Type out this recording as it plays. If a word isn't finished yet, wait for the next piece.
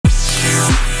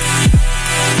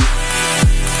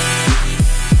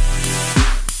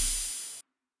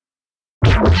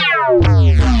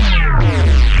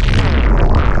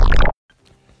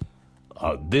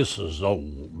This is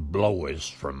old Blois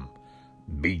from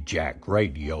B-Jack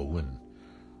Radio, and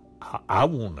I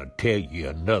want to tell you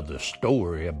another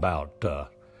story about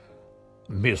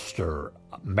Mr.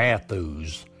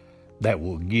 Matthews that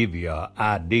will give you an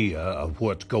idea of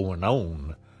what's going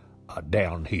on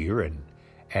down here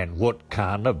and what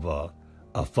kind of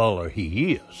a feller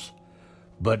he is.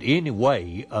 But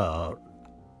anyway,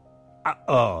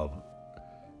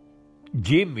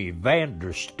 Jimmy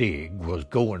Vanderstig was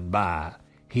going by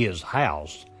his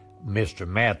house, Mr.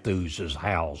 Matthews'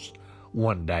 house,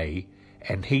 one day,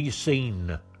 and he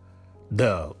seen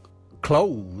the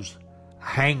clothes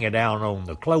hanging down on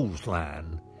the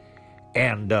clothesline.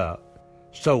 And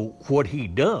so what he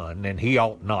done, and he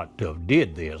ought not to have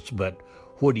did this, but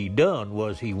what he done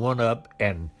was he went up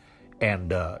and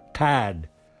tied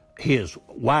his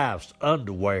wife's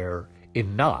underwear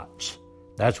in knots.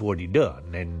 That's what he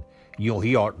done. And, you know,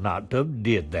 he ought not to have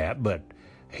did that, but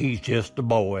he's just a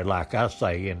boy, like I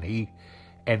say, and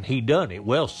he done it.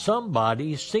 Well,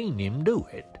 somebody seen him do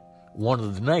it, one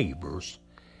of the neighbors,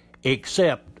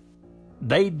 except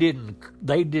they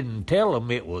didn't tell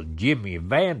him it was Jimmy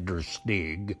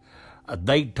Vanderstig.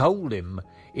 They told him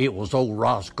it was old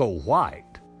Roscoe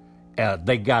White.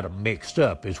 They got them mixed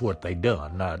up is what they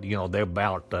done. You know, they're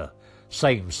about the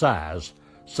same size.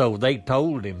 So they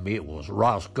told him it was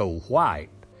Roscoe White.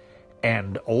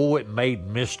 And, it made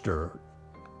Mr.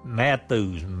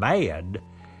 Matthews mad,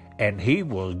 and he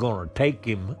was going to take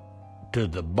him to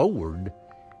the board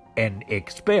and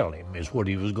expel him is what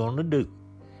he was going to do.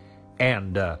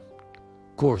 And, of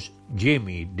course,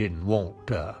 Jimmy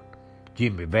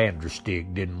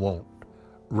Vanderstig didn't want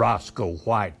Roscoe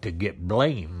White to get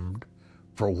blamed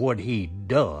for what he'd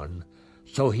done,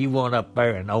 so he went up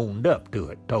there and owned up to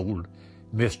it, told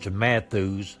Mr.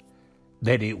 Matthews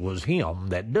that it was him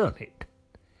that done it.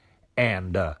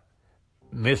 And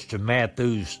Mr.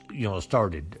 Matthews,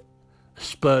 started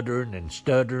sputtering and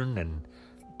stuttering and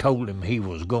told him he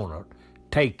was going to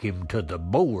take him to the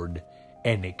board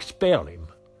and expel him.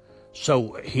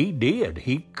 So he did.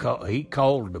 He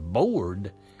called the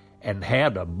board and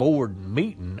had a board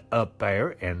meeting up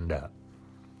there and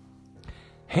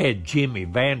had Jimmy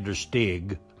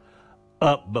Vanderstig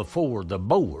up before the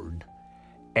board.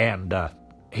 And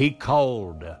he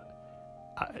called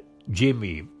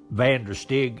Jimmy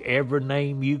Vanderstig every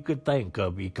name you could think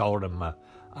of. He called him a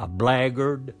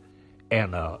blackguard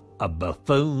and a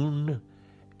buffoon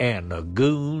and a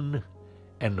goon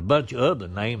and a bunch of other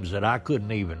names that I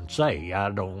couldn't even say.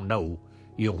 I don't know,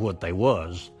 what they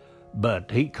was.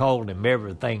 But he called him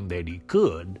everything that he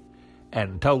could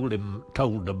and told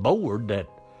the board that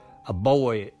a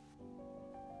boy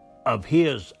of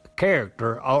his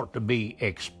character ought to be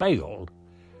expelled.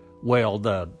 Well,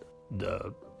 the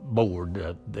board,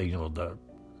 the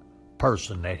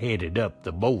person that headed up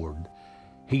the board,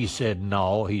 he said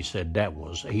no. He said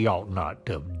he ought not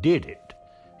to have did it.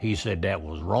 He said that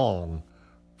was wrong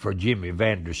for Jimmy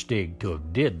Vanderstig to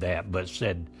have did that, but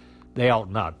said they ought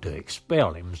not to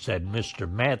expel him. Said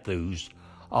Mr. Matthews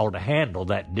ought to handle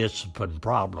that discipline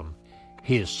problem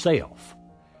himself.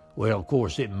 Well, of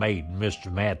course, it made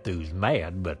Mr. Matthews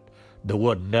mad, but there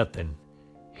wasn't nothing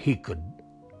he could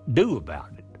do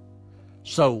about it.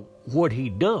 So what he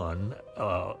done,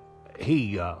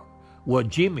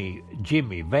 Jimmy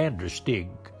Vanderstig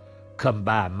come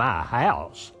by my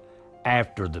house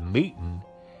after the meeting,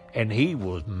 and he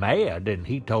was mad, and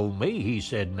he told me, he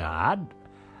said, "No,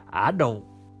 I don't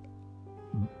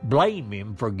blame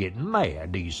him for getting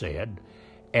mad," he said,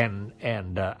 and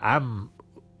I'm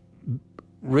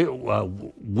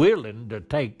willing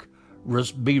to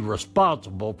be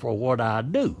responsible for what I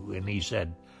do. And he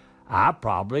said, "I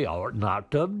probably ought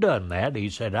not to have done that." He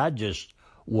said, "I just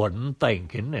wasn't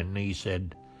thinking," and he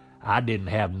said, "I didn't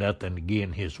have nothing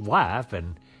against his wife,"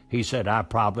 and he said, "I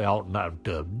probably ought not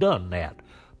to have done that."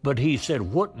 But he said,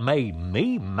 what made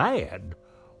me mad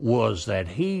was that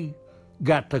he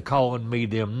got to calling me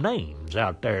them names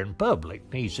out there in public.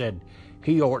 He said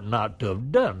he ought not to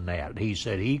have done that. He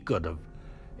said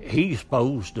he's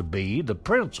supposed to be the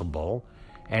principal,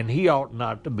 and he ought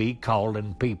not to be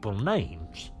calling people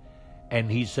names.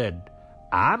 And he said,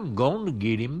 "I'm going to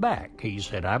get him back." He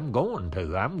said, I'm going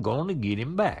to get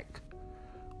him back.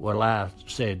 Well, I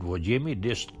said, "Well, Jimmy,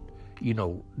 just,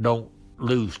 don't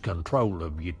lose control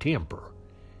of your temper."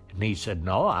 And he said,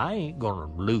 "No, I ain't going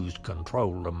to lose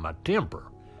control of my temper.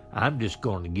 I'm just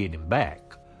going to get him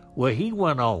back." Well, he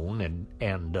went on,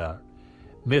 and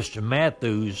Mr.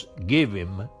 Matthews give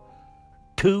him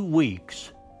 2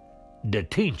 weeks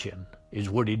detention is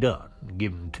what he done.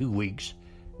 Give him 2 weeks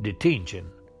detention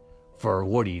for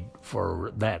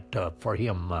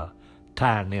him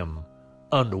tying them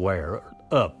underwear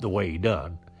up the way he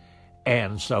done.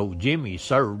 And so Jimmy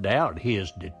served out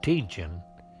his detention,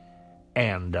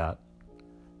 and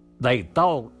they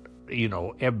thought,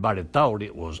 everybody thought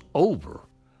it was over.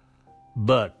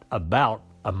 But about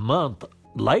a month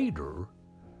later,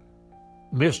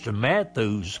 Mr.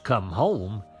 Matthews come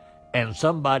home, and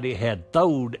somebody had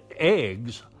thrown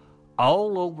eggs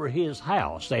all over his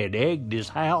house. They had egged his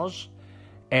house,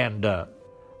 and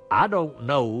I don't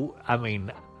know. I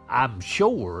mean, I'm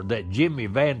sure that Jimmy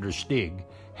Vanderstig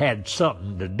had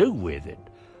something to do with it,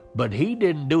 but he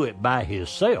didn't do it by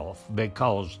himself,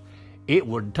 because it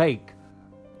would take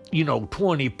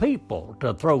 20 people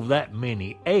to throw that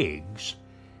many eggs.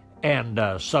 And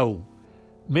so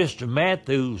Mr.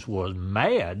 Matthews was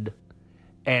mad,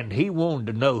 and he wanted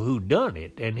to know who done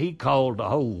it, and he called the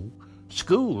whole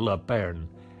school up there and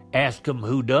asked them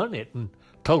who done it, and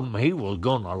told them he was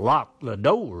going to lock the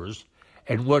doors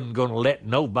and wasn't going to let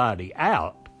nobody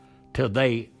out till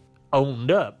they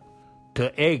owned up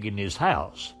to egging his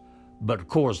house. But of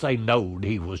course they knowed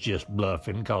he was just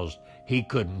bluffing, because he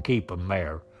couldn't keep them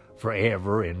there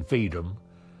forever and feed them.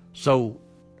 So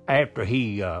after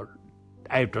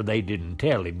they didn't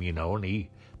tell him, and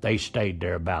they stayed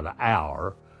there about an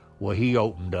hour, well, he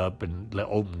opened up and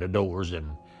opened the doors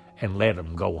and let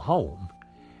them go home.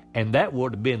 And that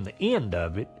would have been the end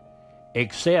of it,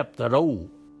 except that old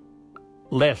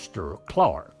Lester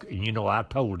Clark. And I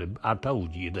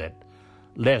told you that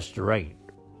Lester ain't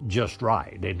just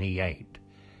right, and he ain't.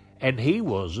 And he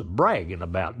was bragging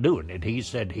about doing it. He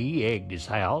said he egged his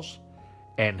house,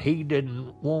 and he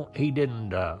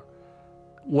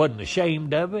wasn't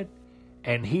ashamed of it,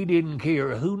 and he didn't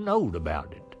care who knowed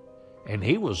about it. And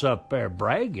he was up there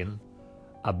bragging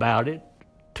about it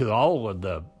to all of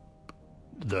the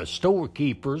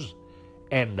storekeepers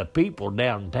and the people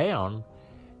downtown.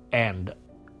 And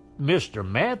Mr.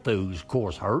 Matthews, of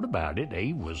course, heard about it.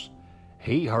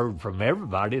 He heard from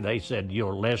everybody. They said,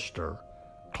 Lester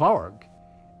Clark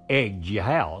egged your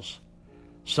house.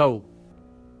 So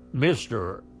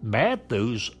Mr.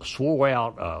 Matthews swore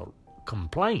out a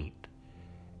complaint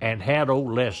and had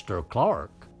old Lester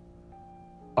Clark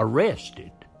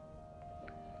arrested.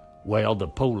 Well, the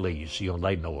police,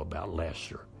 they know about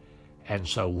Lester. And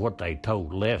so what they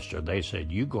told Lester, they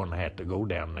said, you're going to have to go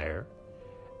down there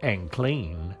and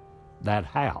clean that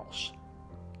house.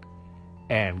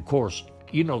 And of course,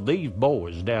 these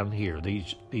boys down here,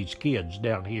 these kids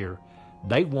down here,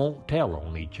 they won't tell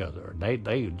on each other.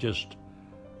 They just,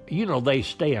 they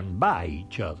stand by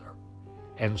each other.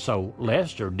 And so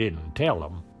Lester didn't tell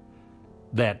them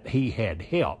that he had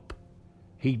help.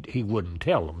 He wouldn't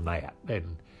tell them that.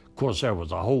 And of course, there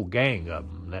was a whole gang of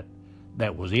them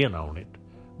that was in on it.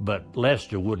 But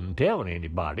Lester wouldn't tell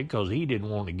anybody, because he didn't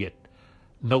want to get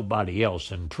nobody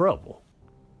else in trouble.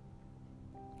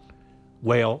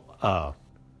 Well,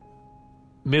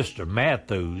 Mr.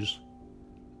 Matthews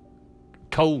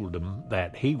told him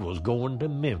that he was going to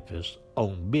Memphis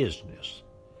on business,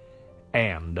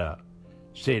 and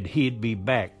said he'd be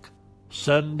back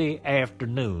Sunday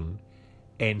afternoon,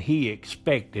 and he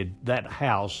expected that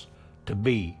house to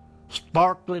be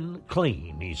sparkling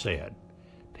clean, he said.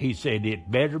 He said it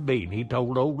better be, and he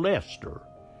told old Lester,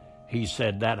 he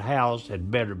said that house had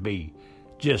better be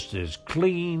just as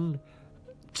clean,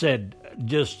 said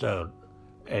just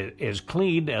as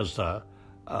clean as I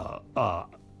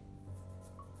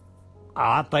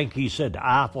think he said the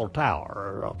Eiffel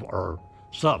Tower or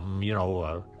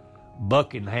something,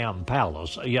 Buckingham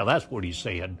Palace. Yeah, that's what he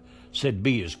said. Said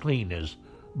be as clean as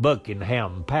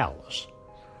Buckingham Palace.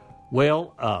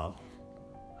 Well,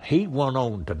 he went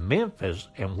on to Memphis,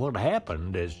 and what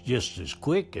happened is just as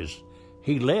quick as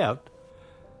he left,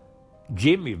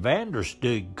 Jimmy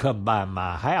Vanderstig come by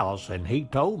my house, and he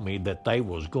told me that they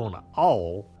was going to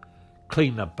all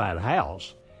clean up that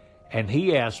house. And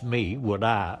he asked me,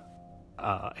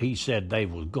 he said they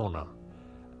was going to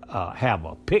have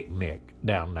a picnic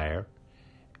down there,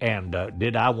 and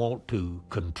did I want to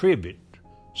contribute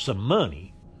some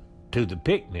money to the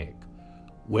picnic.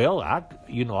 Well, I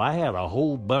had a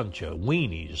whole bunch of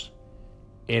weenies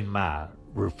in my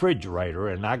refrigerator,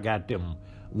 and I got them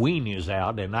weenies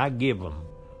out, and I give them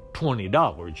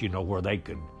 $20, where they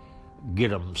could get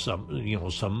them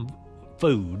some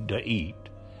food to eat.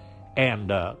 And,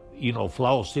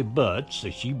 Flossie Butts,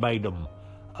 she made them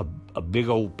a big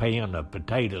old pan of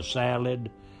potato salad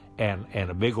and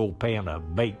a big old pan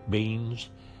of baked beans.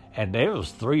 And there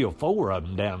was 3 or 4 of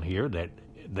them down here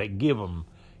that give them,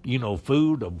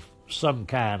 food of some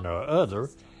kind or other.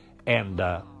 And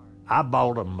I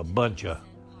bought them a bunch of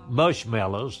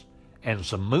marshmallows and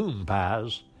some moon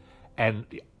pies, and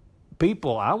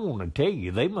people, I want to tell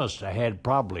you, they must have had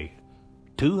probably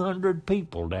 200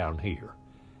 people down here.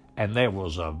 And there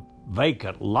was a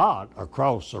vacant lot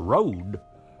across the road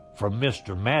from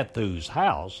Mr. Matthews'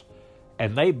 house,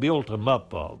 and they built him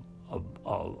up a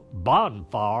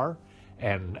bonfire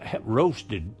and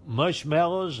roasted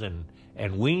marshmallows and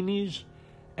weenies,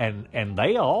 and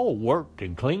they all worked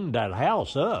and cleaned that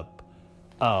house up.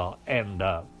 By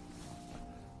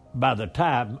the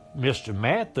time Mr.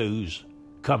 Matthews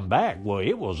come back, well,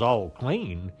 it was all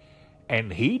clean,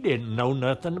 and he didn't know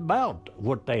nothing about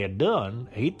what they had done.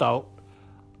 He thought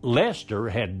Lester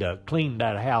had cleaned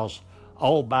that house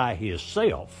all by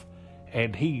himself,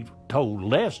 and he told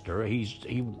Lester,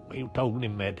 he told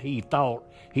him that he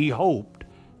hoped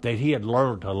that he had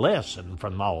learned a lesson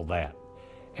from all that.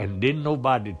 And didn't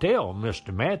nobody tell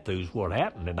Mr. Matthews what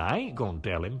happened, and I ain't gonna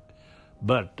tell him.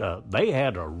 But they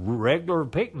had a regular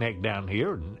picnic down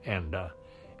here, and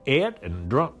ate and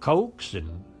drunk Cokes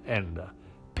and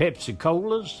Pepsi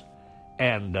Colas,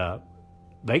 and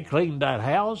they cleaned that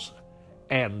house.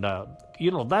 And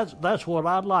that's what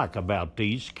I like about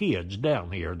these kids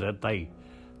down here, that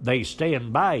they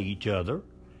stand by each other,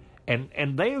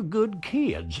 and they're good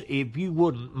kids if you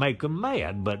wouldn't make them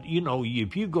mad. But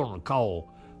if you're gonna call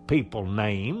people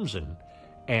names and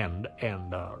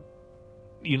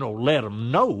let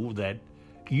them know that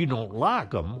you don't like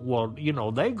them, well, they're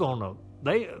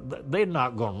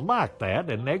not gonna like that,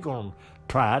 and they're gonna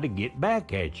try to get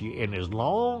back at you. And as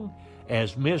long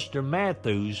as Mr.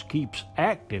 Matthews keeps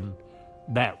acting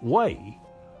that way,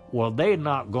 well, they're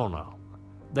not gonna.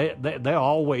 They're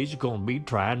always gonna be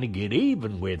trying to get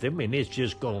even with him, and it's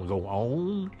just gonna go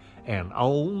on and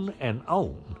on and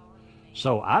on.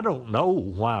 So I don't know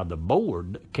why the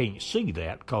board can't see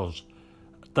that, because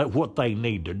what they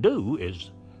need to do is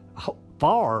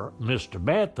fire Mr.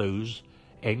 Matthews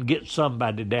and get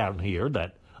somebody down here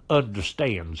that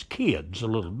understands kids a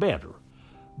little better.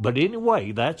 But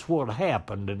anyway, that's what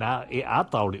happened, and I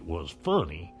thought it was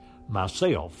funny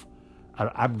myself.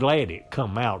 I'm glad it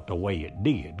come out the way it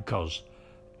did, because,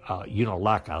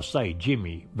 like I say,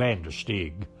 Jimmy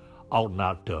Vanderstig ought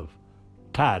not to have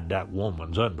tied that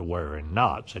woman's underwear in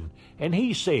knots. And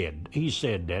he said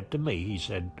that to me. He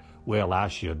said, well, I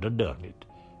should have done it.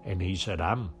 And he said,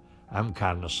 I'm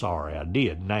kind of sorry I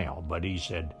did now. But he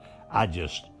said, I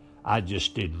just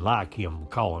didn't like him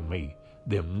calling me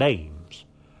them names.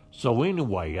 So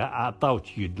anyway, I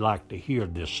thought you'd like to hear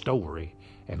this story,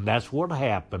 and that's what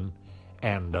happened.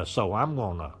 And so I'm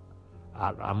gonna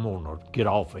get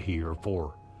off of here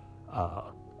before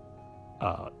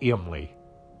Emily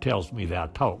tells me that I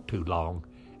talked too long,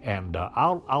 and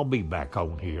I'll be back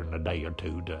on here in a day or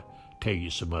two to tell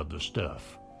you some other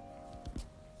stuff.